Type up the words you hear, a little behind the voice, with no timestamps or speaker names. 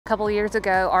couple of years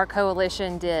ago, our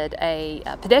coalition did a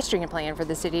pedestrian plan for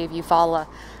the city of Eufaula,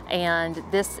 and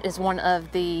this is one of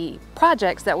the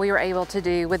projects that we were able to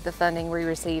do with the funding we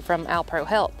received from Alpro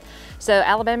Health. So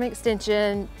Alabama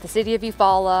Extension, the city of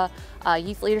Eufaula,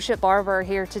 Youth Leadership Barbour are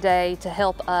here today to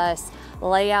help us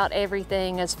lay out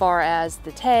everything as far as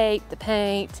the tape, the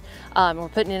paint. We're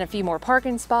putting in a few more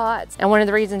parking spots. And one of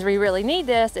the reasons we really need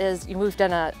this is we've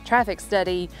done a traffic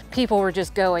study. People were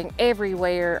just going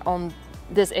everywhere on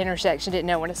this intersection, didn't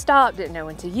know when to stop, didn't know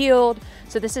when to yield.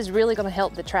 So this is really going to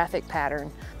help the traffic pattern.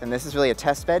 And this is really a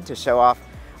test bed to show off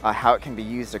how it can be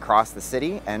used across the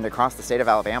city and across the state of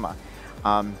Alabama.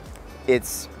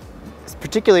 It's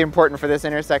particularly important for this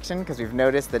intersection because we've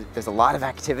noticed that there's a lot of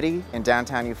activity in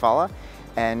downtown Eufaula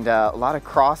and a lot of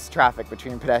cross traffic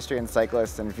between pedestrians,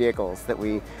 cyclists, and vehicles that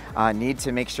we need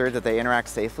to make sure that they interact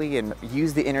safely and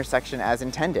use the intersection as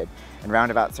intended. And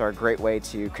roundabouts are a great way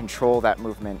to control that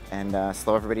movement and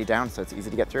slow everybody down so it's easy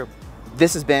to get through.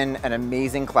 This has been an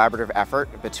amazing collaborative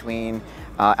effort between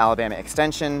Alabama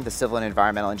Extension, the Civil and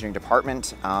Environmental Engineering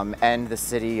Department, and the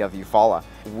city of Eufaula.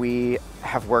 We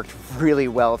have worked really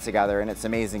well together, and it's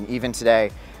amazing. Even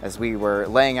today, as we were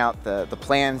laying out the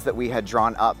plans that we had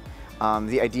drawn up,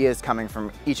 the ideas coming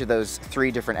from each of those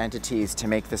three different entities to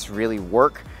make this really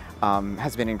work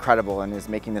has been incredible and is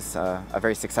making this a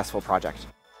very successful project.